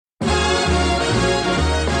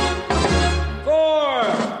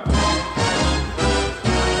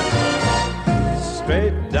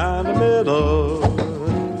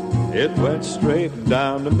it went straight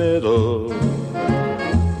down the middle.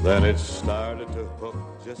 Then it started to hook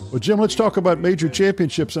just... Well, Jim, let's talk about major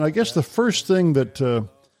championships. And I guess the first thing that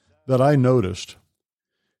I noticed,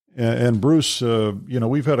 and Bruce,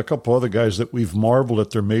 we've had a couple other guys that we've marveled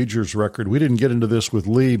at their majors record. We didn't get into this with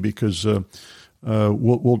Lee because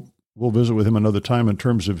we'll visit with him another time in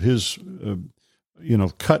terms of his,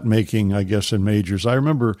 cut making, I guess, in majors. I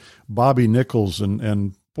remember Bobby Nichols,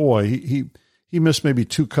 and boy, he missed maybe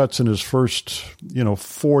 2 cuts in his first,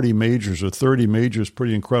 40 majors or 30 majors.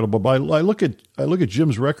 Pretty incredible. But I look at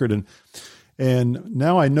Jim's record, and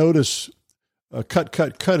now I notice a cut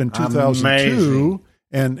in 2002. Amazing.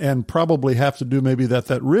 And probably have to do maybe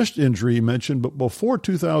that wrist injury you mentioned, but before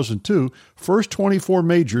 2002, first 24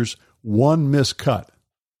 majors, 1 missed cut.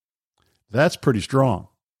 That's pretty strong.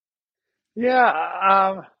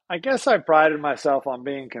 Yeah, I guess I prided myself on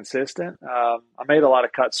being consistent. I made a lot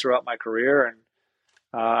of cuts throughout my career, and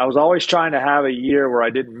I was always trying to have a year where I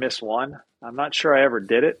didn't miss one. I'm not sure I ever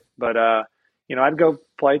did it, but I'd go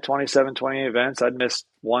play 27, 28 events. I'd miss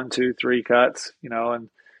 1, 2, 3 cuts, and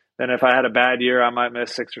then if I had a bad year, I might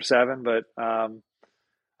miss 6 or 7. But I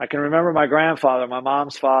can remember my grandfather, my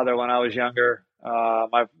mom's father, when I was younger.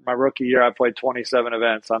 My rookie year, I played 27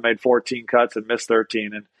 events. I made 14 cuts and missed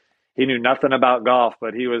 13. And he knew nothing about golf,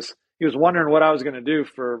 but he was wondering what I was going to do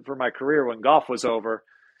for my career when golf was over,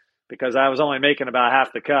 because I was only making about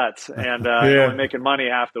half the cuts and only making money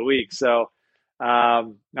half the week. So I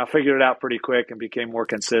figured it out pretty quick and became more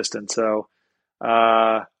consistent. So.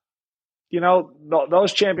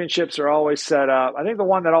 Those championships are always set up. I think the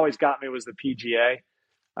one that always got me was the PGA.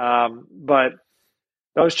 But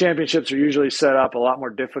those championships are usually set up a lot more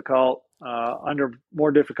difficult, under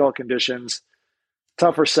more difficult conditions,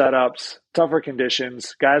 tougher setups, tougher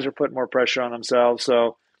conditions. Guys are putting more pressure on themselves.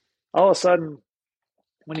 So all of a sudden,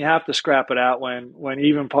 when you have to scrap it out, when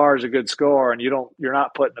even par is a good score and you're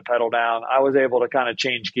not putting the pedal down, I was able to kind of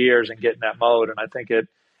change gears and get in that mode. And I think it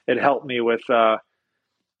helped me with,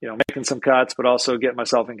 making some cuts, but also getting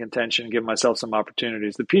myself in contention, giving myself some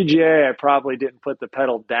opportunities. The PGA, I probably didn't put the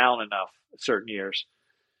pedal down enough certain years.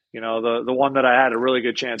 The one that I had a really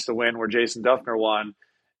good chance to win, where Jason Duffner won,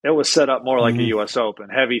 it was set up more like a U.S. Open.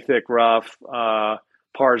 Heavy, thick, rough,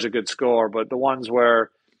 par is a good score. But the ones where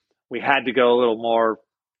we had to go a little more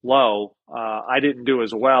low, I didn't do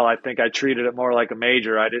as well. I think I treated it more like a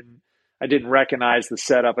major. I didn't recognize the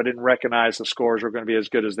setup. I didn't recognize the scores were going to be as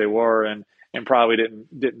good as they were, and probably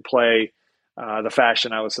didn't play the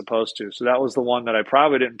fashion I was supposed to. So that was the one that I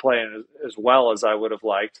probably didn't play as well as I would have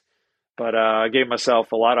liked. But I gave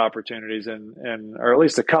myself a lot of opportunities, or at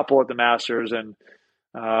least a couple at the Masters, and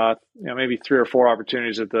maybe 3 or 4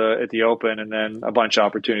 opportunities at the Open, and then a bunch of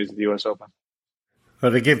opportunities at the U.S. Open.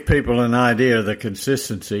 Well, to give people an idea of the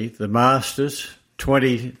consistency, the Masters,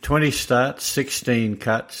 20 starts, 16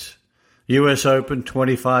 cuts. U.S. Open,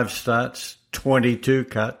 25 starts, 22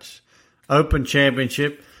 cuts. Open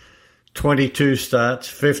Championship, 22 starts,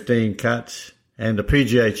 15 cuts. And the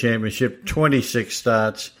PGA Championship, 26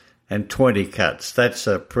 starts and 20 cuts. That's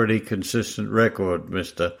a pretty consistent record,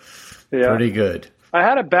 mister. Yeah. Pretty good. I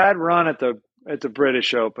had a bad run at the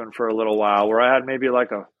British Open for a little while, where I had maybe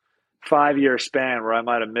like a 5-year span where I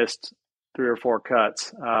might have missed 3 or 4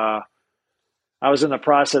 cuts. I was in the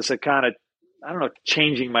process of kind of, I don't know if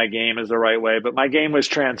changing my game is the right way, but my game was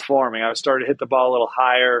transforming. I started to hit the ball a little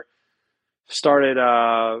higher, started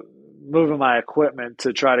moving my equipment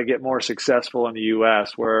to try to get more successful in the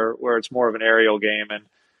U.S., where it's more of an aerial game.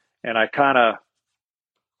 And I kind of,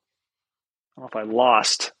 I don't know if I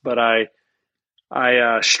lost, but I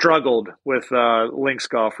struggled with links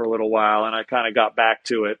golf for a little while, and I kind of got back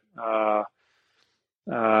to it.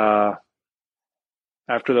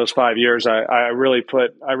 After those 5 years, I really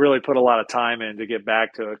put a lot of time in to get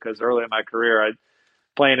back to it, because early in my career,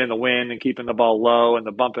 playing in the wind and keeping the ball low and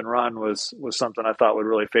the bump and run was something I thought would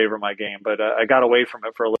really favor my game. But I got away from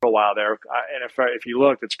it for a little while there. And if you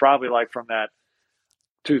look, it's probably like from that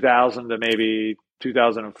 2000 to maybe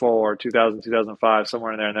 2004, 2000, 2005,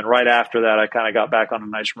 somewhere in there. And then right after that, I kind of got back on a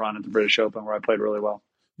nice run at the British Open, where I played really well.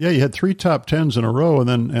 Yeah, you had 3 top 10s in a row, and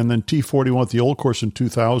then T41 at the Old Course in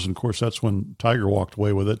 2000. Of course, that's when Tiger walked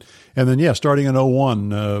away with it. And then, starting in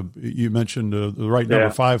 01, you mentioned the right number,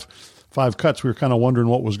 5 cuts. We were kind of wondering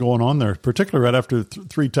what was going on there, particularly right after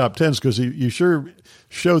 3 top 10s, because you sure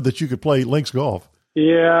showed that you could play links golf.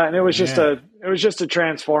 Yeah, and it was just a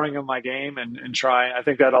transforming of my game and trying. I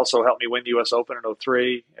think that also helped me win the U.S. Open in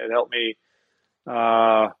 03. It helped me,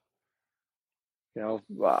 I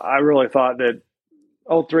really thought that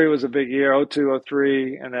 03 was a big year, 02,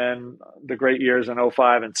 03, and then the great years in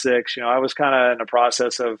 05 and 06. I was kind of in the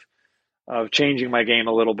process of changing my game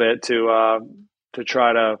a little bit to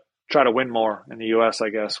try to win more in the U.S. I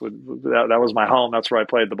guess that was my home. That's where I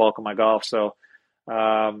played the bulk of my golf. So,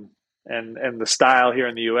 and the style here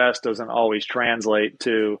in the U.S. doesn't always translate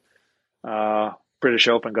to British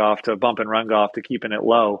Open golf, to bump and run golf, to keeping it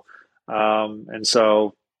low. And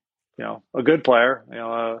so, a good player,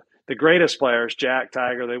 the greatest players, Jack,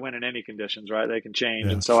 Tiger, they win in any conditions, right? They can change.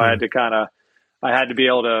 Yeah, and so sure. I had to be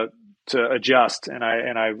able to adjust. And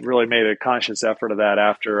I really made a conscious effort of that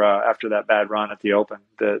after that bad run at the Open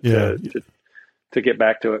to get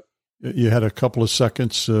back to it. You had a couple of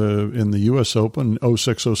seconds in the U.S. Open,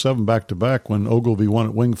 06, 07, back-to-back, when Ogilvy won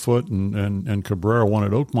at Winged Foot and Cabrera won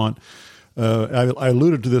at Oakmont. I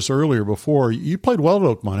alluded to this earlier before. You played well at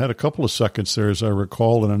Oakmont, had a couple of seconds there, as I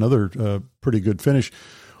recall, and another pretty good finish.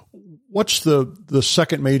 What's the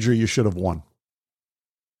second major you should have won?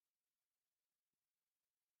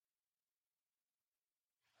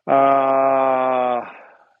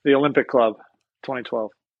 The Olympic Club, 2012.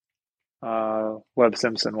 Webb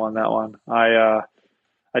Simpson won that one. I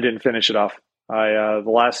didn't finish it off. The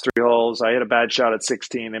last 3 holes, I hit a bad shot at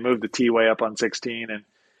 16. They moved the tee way up on 16, and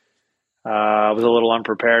I was a little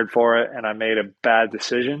unprepared for it, and I made a bad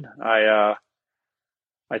decision. I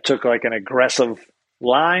took like an aggressive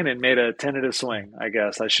line and made a tentative swing. I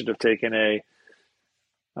guess I should have taken a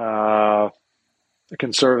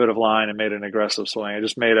conservative line and made an aggressive swing. I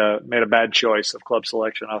just made a bad choice of club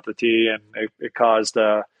selection off the tee, and it caused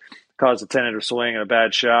a tentative swing and a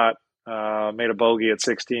bad shot. Made a bogey at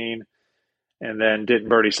 16, and then didn't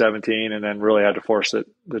birdie 17, and then really had to force it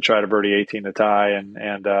to try to birdie 18 to tie,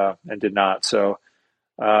 and did not. So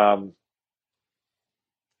that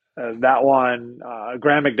one,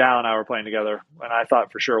 Graham McDowell and I were playing together, and I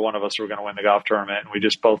thought for sure one of us were going to win the golf tournament, and we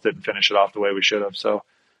just both didn't finish it off the way we should have. So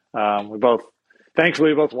thankfully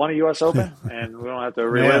we both won a U.S. Open, and we don't have to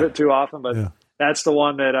relive it too often. But that's the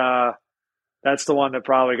one that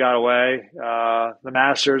probably got away. The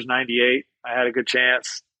Masters 98, I had a good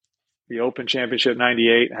chance. The Open Championship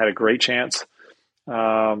 98, I had a great chance.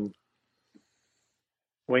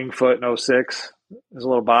 Winged Foot in 06 is a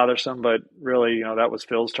little bothersome, but really, that was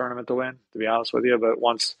Phil's tournament to win, to be honest with you. But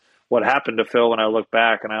once what happened to Phil, when I look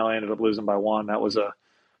back, and I only ended up losing by 1, that was a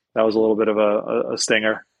little bit of a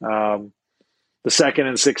stinger. The second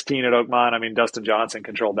and 16 at Oakmont, I mean, Dustin Johnson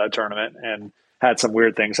controlled that tournament and had some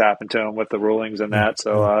weird things happen to him with the rulings and that.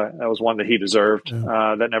 So that was one that he deserved.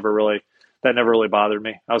 That never really bothered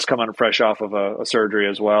me. I was coming fresh off of a surgery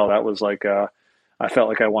as well. That was like, I felt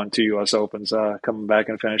like I won 2 U.S. Opens coming back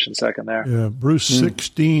and finishing second there. Yeah, Bruce,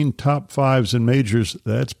 16 top 5s in majors.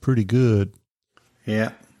 That's pretty good.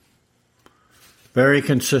 Yeah. Very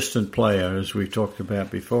consistent player, as we talked about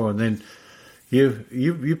before. And then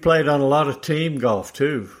you played on a lot of team golf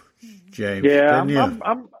too, James. Yeah, didn't you?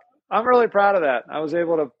 I'm really proud of that. I was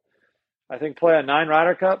able to, I think, play on 9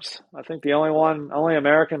 Ryder Cups. I think the only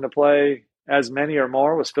American to play as many or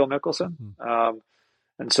more was Phil Mickelson.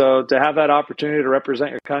 And so to have that opportunity to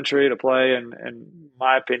represent your country, to play, in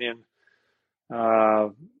my opinion,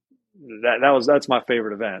 that's my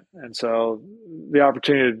favorite event. And so the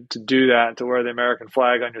opportunity to do that, to wear the American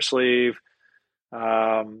flag on your sleeve,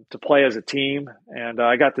 to play as a team. And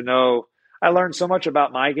I learned so much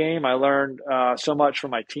about my game. I learned so much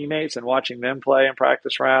from my teammates and watching them play in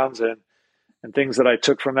practice rounds and things that I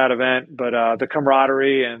took from that event. But the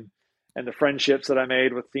camaraderie and the friendships that I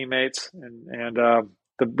made with teammates. And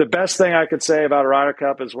the best thing I could say about a Ryder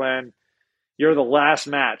Cup is when you're the last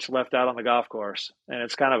match left out on the golf course. And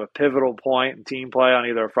it's kind of a pivotal point in team play on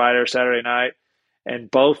either a Friday or Saturday night.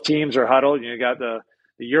 And both teams are huddled. You got the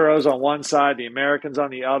Euros on one side, the Americans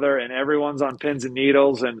on the other, and everyone's on pins and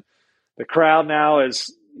needles. And the crowd now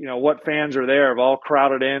is, what fans are there have all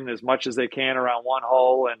crowded in as much as they can around one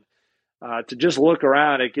hole. And to just look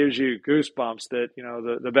around, it gives you goosebumps that,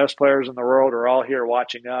 the best players in the world are all here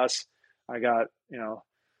watching us. I got,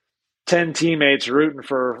 10 teammates rooting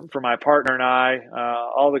for my partner and I.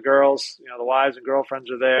 All the girls, the wives and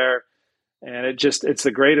girlfriends are there. And it's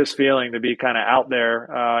the greatest feeling to be kind of out there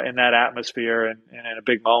in that atmosphere and in a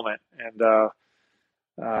big moment. And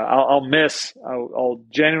I'll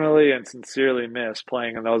genuinely and sincerely miss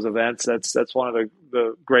playing in those events. That's one of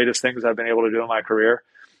the greatest things I've been able to do in my career,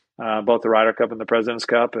 both the Ryder Cup and the President's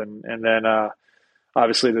Cup. And then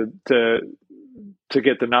obviously to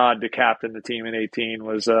get the nod to captain the team in 18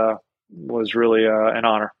 was really an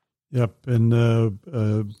honor. Yep.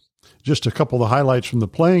 And just a couple of the highlights from the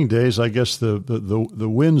playing days. I guess the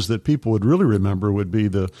wins that people would really remember would be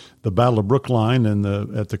the Battle of Brookline and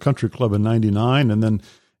at the Country Club in '99, and then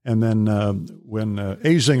And then when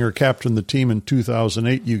Azinger captained the team in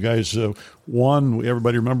 2008, you guys won.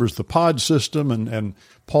 Everybody remembers the pod system and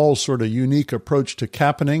Paul's sort of unique approach to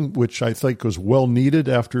captaining, which I think was well needed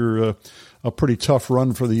after a pretty tough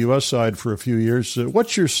run for the U.S. side for a few years.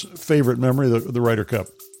 What's your favorite memory of the Ryder Cup?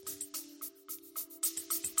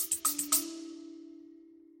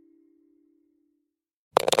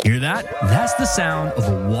 Hear that? That's the sound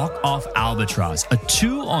of a walk-off albatross, a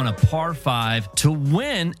 2 on a par 5 to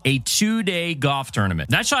win a 2-day golf tournament.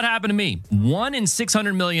 That shot happened to me. 1 in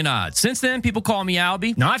 600 million odds. Since then, people call me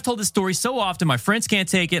Albie. Now, I've told this story so often, my friends can't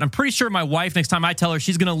take it. I'm pretty sure my wife, next time I tell her,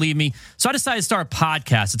 she's going to leave me. So I decided to start a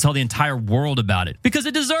podcast to tell the entire world about it because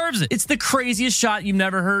it deserves it. It's the craziest shot you've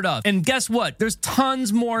never heard of. And guess what? There's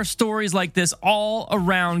tons more stories like this all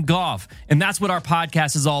around golf. And that's what our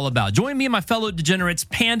podcast is all about. Join me and my fellow degenerates,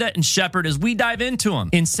 Panda and Shepard, as we dive into them.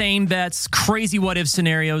 Insane bets, crazy what-if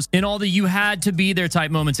scenarios, and all the you-had-to-be-there type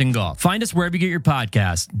moments in golf. Find us wherever you get your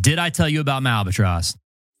podcast. Did I tell you about my albatross?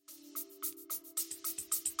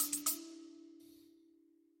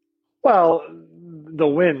 Well, the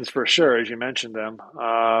wins for sure, as you mentioned them.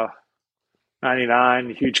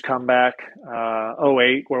 99, huge comeback.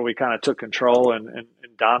 08, where we kind of took control and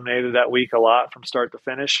dominated that week a lot from start to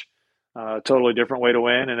finish. Totally different way to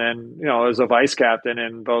win. And then, as a vice captain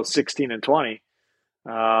in both 16 and 20,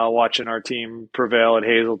 watching our team prevail at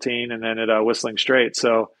Hazeltine and then at Whistling Straits.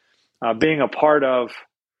 So being a part of,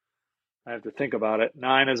 I have to think about it,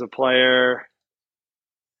 9 as a player,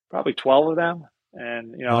 probably 12 of them.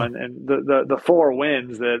 And, and the 4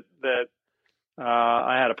 wins that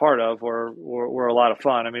I had a part of were a lot of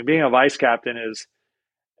fun. I mean, being a vice captain is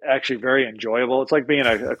actually very enjoyable. It's like being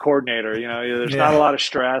a coordinator. There's not a lot of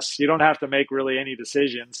stress. You don't have to make really any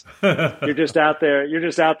decisions. You're just out there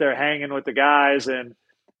hanging with the guys and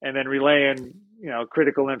then relaying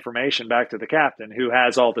critical information back to the captain, who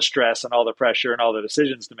has all the stress and all the pressure and all the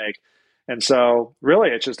decisions to make. And so really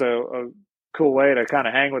it's just a cool way to kind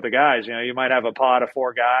of hang with the guys. You might have a pod of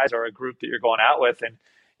 4 guys or a group that you're going out with, and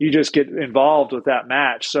you just get involved with that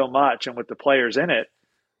match so much and with the players in it.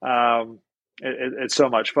 It's so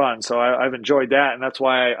much fun. So I've enjoyed that. And that's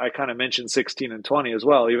why I kind of mentioned 16 and 20 as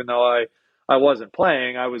well. Even though I wasn't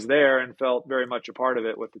playing, I was there and felt very much a part of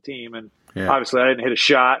it with the team. And obviously I didn't hit a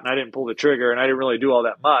shot and I didn't pull the trigger and I didn't really do all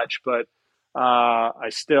that much, but I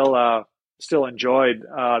still enjoyed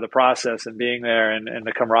the process and being there and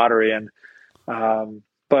the camaraderie. And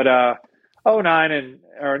but 99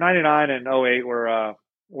 and 08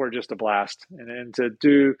 were just a blast. And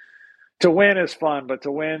to win is fun, but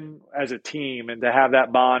to win as a team and to have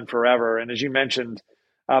that bond forever. And as you mentioned,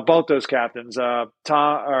 both those captains,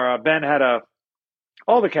 Ben had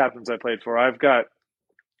all the captains I played for, I've got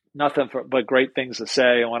nothing but great things to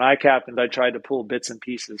say. And when I captained, I tried to pull bits and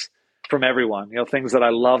pieces from everyone, things that I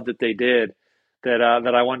loved that they did that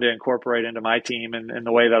I wanted to incorporate into my team and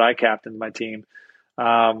the way that I captained my team.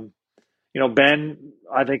 Ben,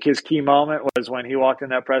 I think his key moment was when he walked in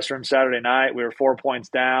that press room Saturday night. We were 4 points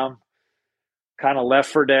down, kind of left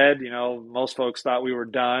for dead. Most folks thought we were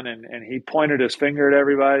done. And he pointed his finger at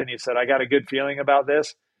everybody and he said, "I got a good feeling about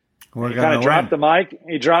this." He kind of dropped the mic.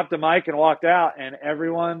 He dropped the mic and walked out. And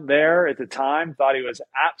everyone there at the time thought he was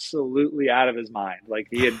absolutely out of his mind. Like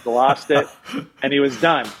he had lost it and he was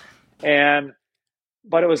done.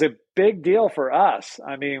 But it was a big deal for us.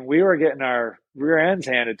 I mean, we were getting our rear ends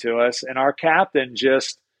handed to us, and our captain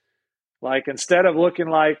just, like, instead of looking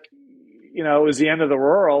like, it was the end of the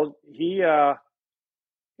world, he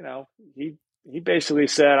basically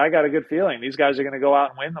said, "I got a good feeling these guys are going to go out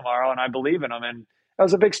and win tomorrow, and I believe in them." And that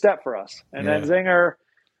was a big step for us. And then Zinger,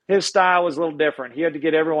 his style was a little different. He had to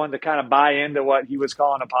get everyone to kind of buy into what he was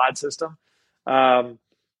calling a pod system.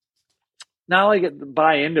 Not only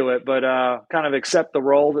buy into it, but kind of accept the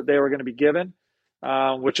role that they were going to be given,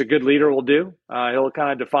 which a good leader will do. He'll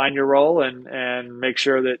kind of define your role and make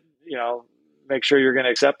sure that, you're going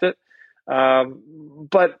to accept it.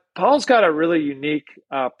 But Paul's got a really unique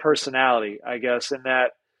personality, I guess, in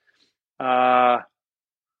that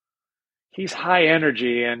he's high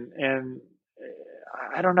energy and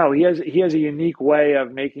I don't know. He has a unique way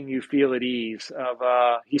of making you feel at ease.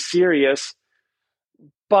 He's serious,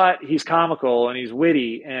 but he's comical and he's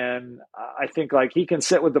witty. And I think like he can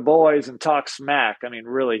sit with the boys and talk smack. I mean,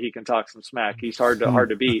 really, he can talk some smack. He's hard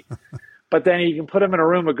to beat. But then you can put him in a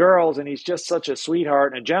room of girls and he's just such a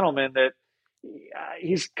sweetheart and a gentleman that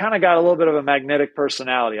he's kind of got a little bit of a magnetic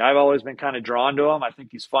personality. I've always been kind of drawn to him. I think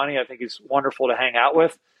he's funny. I think he's wonderful to hang out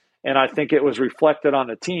with. And I think it was reflected on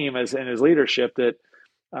the team as in his leadership that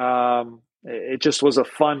it just was a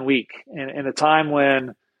fun week. And in a time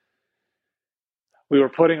when we were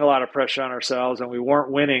putting a lot of pressure on ourselves, and we weren't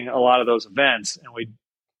winning a lot of those events. And we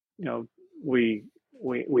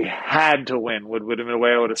had to win, would have been a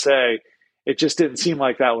way I would say. It just didn't seem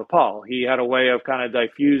like that with Paul. He had a way of kind of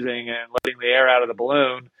diffusing and letting the air out of the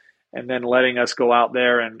balloon, and then letting us go out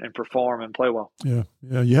there and perform and play well. Yeah.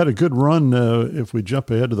 You had a good run. If we jump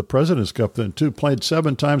ahead to the President's Cup, then too, played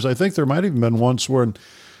 7 times. I think there might have been once where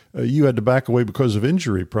you had to back away because of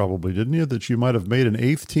injury, probably, didn't you? That you might have made an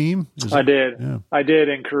 8th team. I did. Yeah. I did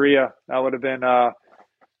in Korea. That would have been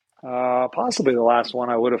possibly the last one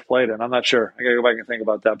I would have played in. I'm not sure. I got to go back and think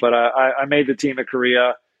about that. But I made the team at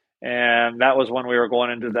Korea, and that was when we were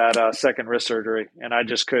going into that second wrist surgery, and I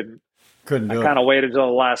just couldn't. I kind of waited until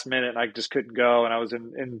the last minute, and I just couldn't go. And I was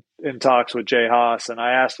in talks with Jay Haas, and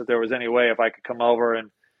I asked if there was any way if I could come over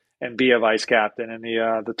and be a vice captain. And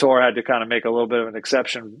the tour had to kind of make a little bit of an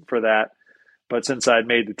exception for that. But since I'd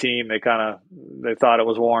made the team, they thought it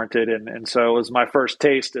was warranted, and so it was my first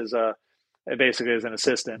taste as basically as an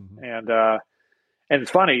assistant. Mm-hmm. And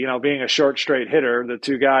it's funny, being a short, straight hitter, the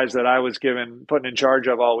 2 guys that I was putting in charge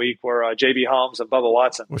of all week were J.B. Holmes and Bubba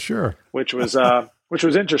Watson. Well, sure. Which was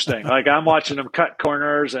interesting. Like, I'm watching them cut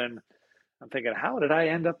corners, and I'm thinking, how did I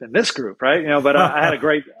end up in this group, right? But I had a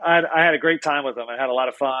great time with them. I had a lot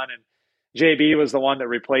of fun, and JB was the one that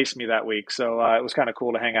replaced me that week, so it was kind of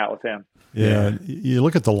cool to hang out with him. Yeah, you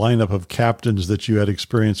look at the lineup of captains that you had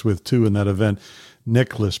experience with too in that event: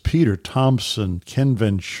 Nicholas, Peter Thompson, Ken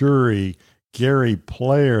Venturi, Gary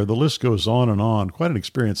Player. The list goes on and on. Quite an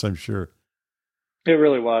experience, I'm sure. It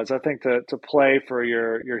really was. I think to play for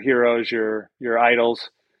your heroes, your idols,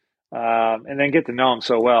 and then get to know them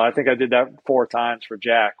so well. I think I did that 4 times for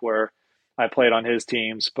Jack, where I played on his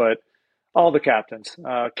teams, but all the captains.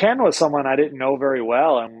 Ken was someone I didn't know very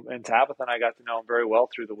well, and Tabitha and I got to know him very well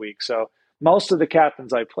through the week. So most of the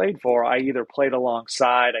captains I played for, I either played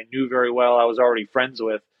alongside, I knew very well, I was already friends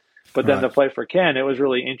with. But then to play for Ken, it was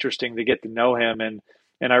really interesting to get to know him, and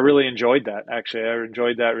I really enjoyed that. Actually, I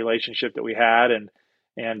enjoyed that relationship that we had, and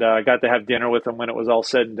got to have dinner with him when it was all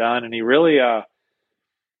said and done. And he really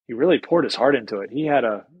poured his heart into it. He had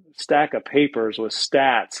a stack of papers with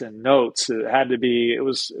stats and notes. It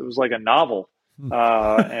was like a novel,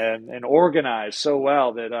 and organized so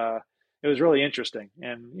well that it was really interesting.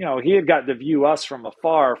 And he had gotten to view us from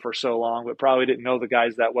afar for so long, but probably didn't know the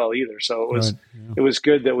guys that well either. So it was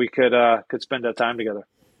good that we could spend that time together.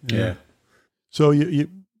 Yeah. So you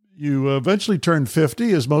eventually turned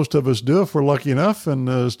 50, as most of us do if we're lucky enough,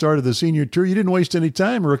 and started the senior tour. You didn't waste any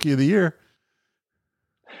time, Rookie of the Year.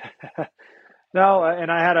 No, and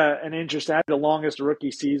I had I had the longest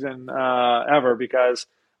rookie season ever, because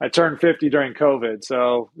I turned 50 during COVID.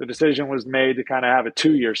 So the decision was made to kind of have a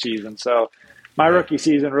 2-year season. So my rookie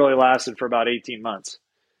season really lasted for about 18 months.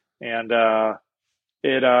 And I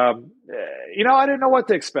didn't know what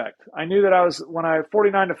to expect. I knew that when I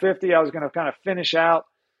 49 to 50, I was going to kind of finish out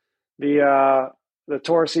the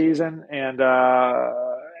tour season and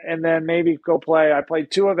then maybe go play. I played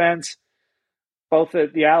 2 events, both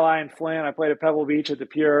at the Ally and Flint. I played at Pebble Beach at the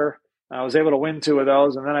Pure. I was able to win 2 of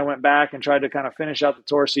those, and then I went back and tried to kind of finish out the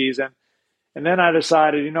tour season. And then I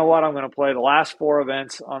decided, you know what, I'm going to play the last 4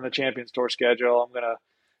 events on the Champions Tour schedule. I'm going to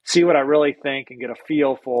see what I really think and get a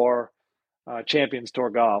feel for Champions Tour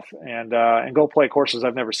golf, and go play courses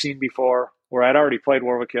I've never seen before, where I'd already played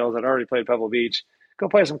Warwick Hills, I'd already played Pebble Beach. Go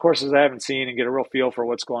play some courses I haven't seen and get a real feel for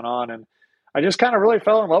what's going on. And I just kind of really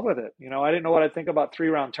fell in love with it. I didn't know what I'd think about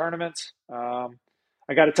 3-round tournaments.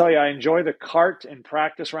 I got to tell you, I enjoy the cart and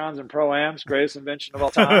practice rounds and pro-ams, greatest invention of all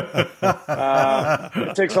time.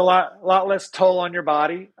 It takes a lot less toll on your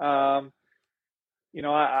body. I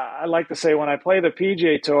like to say when I play the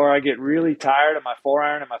PGA Tour, I get really tired of my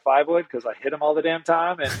 4-iron and my 5-wood because I hit them all the damn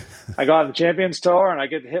time. And I go on the Champions Tour and I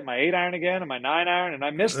get to hit my 8-iron again and my 9-iron, and I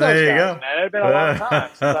miss those guys. Man, it had been a long time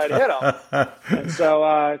since I'd hit them. And so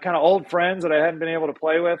kind of old friends that I hadn't been able to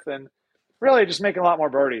play with, and really just making a lot more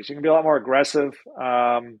birdies. You can be a lot more aggressive.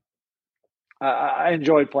 I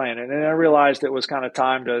enjoyed playing it, and I realized it was kind of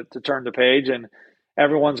time to turn the page, and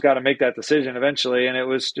everyone's got to make that decision eventually, and it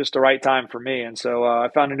was just the right time for me. And so I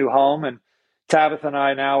found a new home, and Tabitha and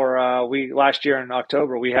I now are last year in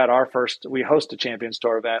October we host a Champions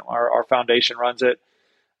Tour event. Our foundation runs it,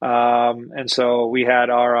 and so we had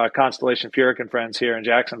our Constellation Furyk and friends here in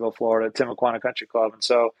Jacksonville, Florida, at Timuquana Country Club. And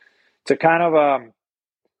so to kind of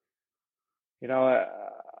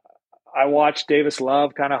I watched Davis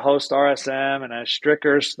Love kind of host RSM, and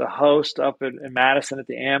Strickers, the host up in Madison at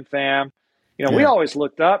the AmFam. We always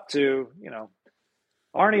looked up to,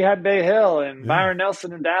 Arnie had Bay Hill and Byron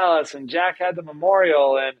Nelson in Dallas, and Jack had the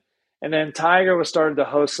Memorial, and then Tiger was starting to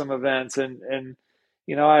host some events, and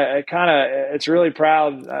I kind of, it's really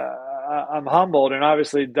proud. I'm humbled, and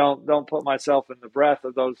obviously don't put myself in the breath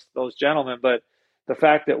of those gentlemen, but the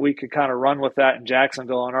fact that we could kind of run with that in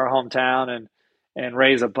Jacksonville, in our hometown, and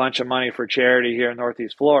raise a bunch of money for charity here in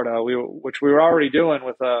Northeast Florida, which we were already doing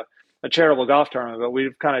with a charitable golf tournament, but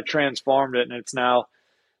we've kind of transformed it, and it's now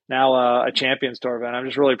a Champions Tour event. I'm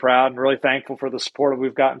just really proud and really thankful for the support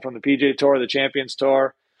we've gotten from the PGA Tour, the Champions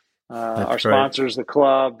Tour, our great. sponsors, the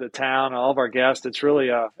club, the town, all of our guests. It's really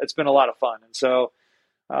it's been a lot of fun, and so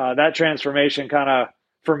that transformation kind of,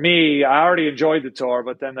 for me, I already enjoyed the tour,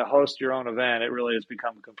 but then to host your own event, it really has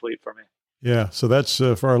become complete for me. Yeah, so that's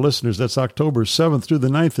for our listeners. That's October 7th through the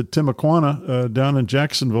 9th at Timuquana down in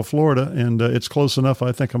Jacksonville, Florida, and it's close enough.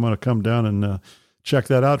 I think I'm going to come down and check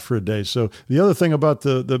that out for a day. So the other thing about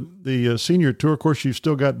the senior tour, of course, you've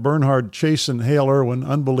still got Bernhard Chase and Hale Irwin,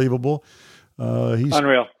 unbelievable. He's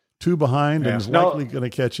unreal. 2 behind and is likely going to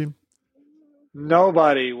catch him.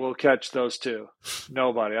 Nobody will catch those two.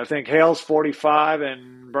 Nobody. I think Hale's 45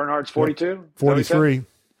 and Bernhard's 42. 43.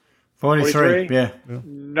 43, yeah.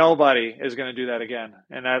 Nobody is going to do that again.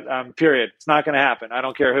 And that, period. It's not going to happen. I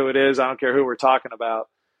don't care who it is. I don't care who we're talking about.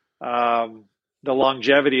 The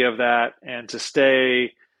longevity of that, and to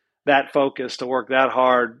stay that focused, to work that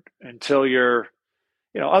hard until you're,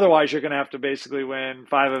 otherwise you're going to have to basically win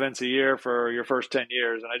 5 events a year for your first 10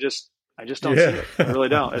 years. And I just don't see it. I really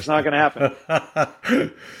don't. It's not going to happen.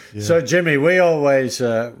 So, Jimmy, we always,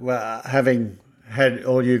 having had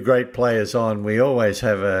all you great players on, we always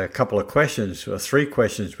have a couple of questions, or 3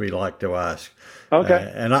 questions we like to ask.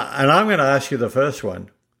 Okay. And I'm going to ask you the first one.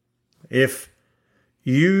 If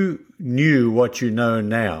you knew what you know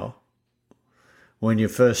now when you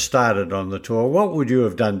first started on the tour, what would you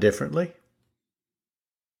have done differently?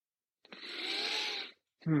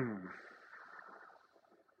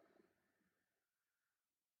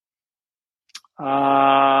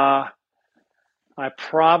 I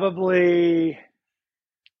probably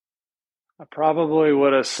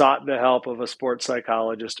would have sought the help of a sports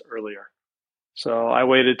psychologist earlier. So I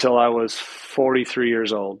waited till I was 43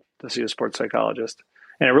 years old to see a sports psychologist.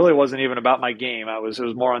 And it really wasn't even about my game. It was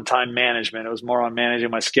more on time management. It was more on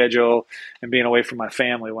managing my schedule and being away from my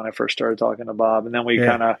family when I first started talking to Bob. And then we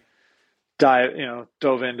kind of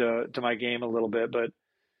dove into my game a little bit. But,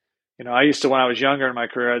 I used to, when I was younger in my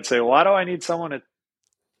career, I'd say, why do I need someone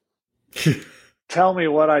to tell me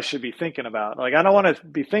what I should be thinking about? Like, I don't want to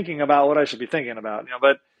be thinking about what I should be thinking about,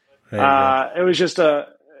 but it was just I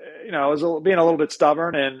was being a little bit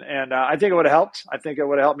stubborn, and I think it would have helped. I think it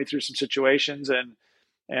would have helped me through some situations,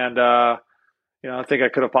 and I think I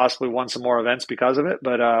could have possibly won some more events because of it.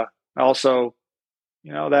 But also,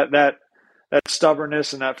 that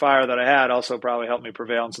stubbornness and that fire that I had also probably helped me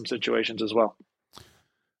prevail in some situations as well.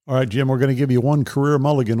 All right, Jim, we're going to give you 1 career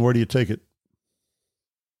mulligan. Where do you take it?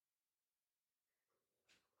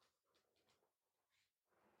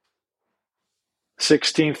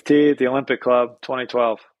 16th tee at the Olympic Club,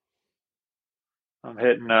 2012. I'm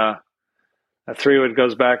hitting a 3-wood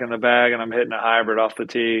goes back in the bag, and I'm hitting a hybrid off the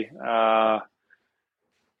tee.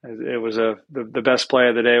 It was the best play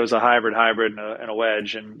of the day was a hybrid and a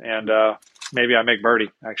wedge, and maybe I make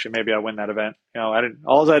birdie. Actually, maybe I win that event. All I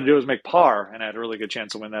had to do was make par, and I had a really good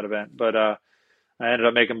chance to win that event. But I ended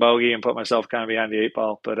up making bogey and put myself kind of behind the 8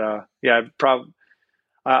 ball. But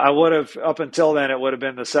I would have, up until then, it would have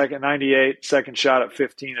been the second 98 second shot at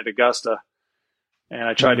 15 at Augusta, and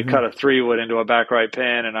I tried to cut a 3-wood into a back right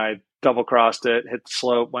pin, and I double crossed it, hit the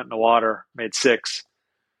slope, went in the water, made 6.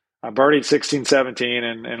 I birdied 16, 17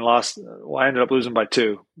 and lost. Well, I ended up losing by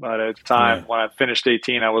 2. But at the time, when I finished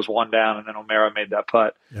 18, I was 1 down, and then O'Mara made that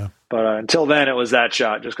putt. Yeah. But until then, it was that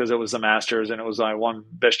shot, just because it was the Masters and it was my one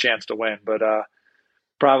best chance to win. But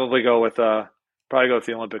probably go with the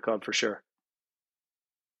Olympic Club for sure.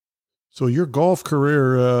 So your golf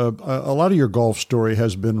career, a lot of your golf story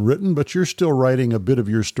has been written, but you're still writing a bit of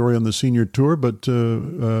your story on the senior tour. But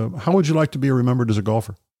how would you like to be remembered as a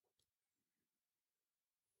golfer?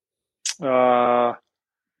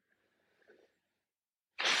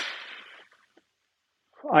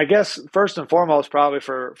 I guess first and foremost, probably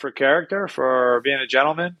for character, for being a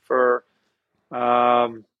gentleman, from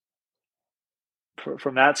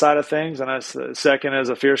that side of things, and second as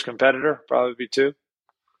a fierce competitor, probably be 2.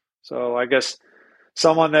 So I guess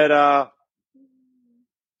someone that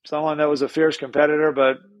was a fierce competitor,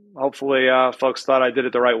 but hopefully folks thought I did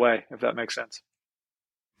it the right way, if that makes sense.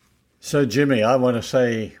 So, Jimmy, I want to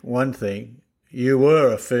say one thing. You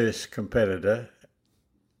were a fierce competitor,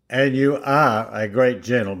 and you are a great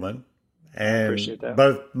gentleman. And appreciate that.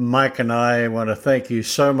 Both Mike and I want to thank you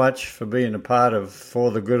so much for being a part of For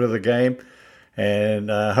the Good of the Game. And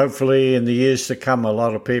hopefully in the years to come, a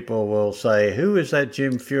lot of people will say, who is that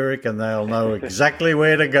Jim Furyk? And they'll know exactly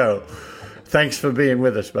where to go. Thanks for being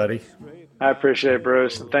with us, buddy. I appreciate it,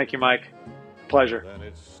 Bruce. And thank you, Mike. Pleasure.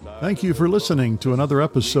 Thank you for listening to another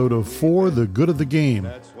episode of For the Good of the Game.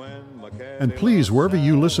 And please, wherever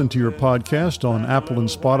you listen to your podcast on Apple and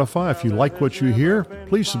Spotify, if you like what you hear,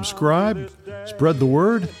 please subscribe, spread the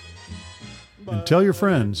word, and tell your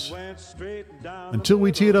friends. Until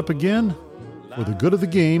we tee it up again, for the good of the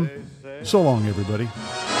game, so long, everybody.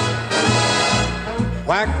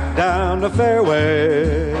 Whack down the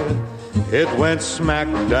fairway, it went smack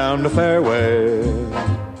down the fairway.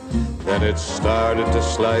 Then it started to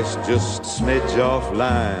slice just a smidge off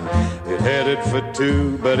line. It headed for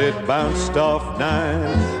 2, but it bounced off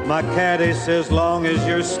 9. My caddy says, long as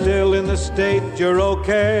you're still in the state, you're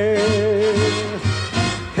okay.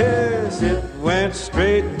 Yes, it went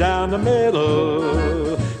straight down the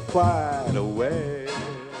middle. Why?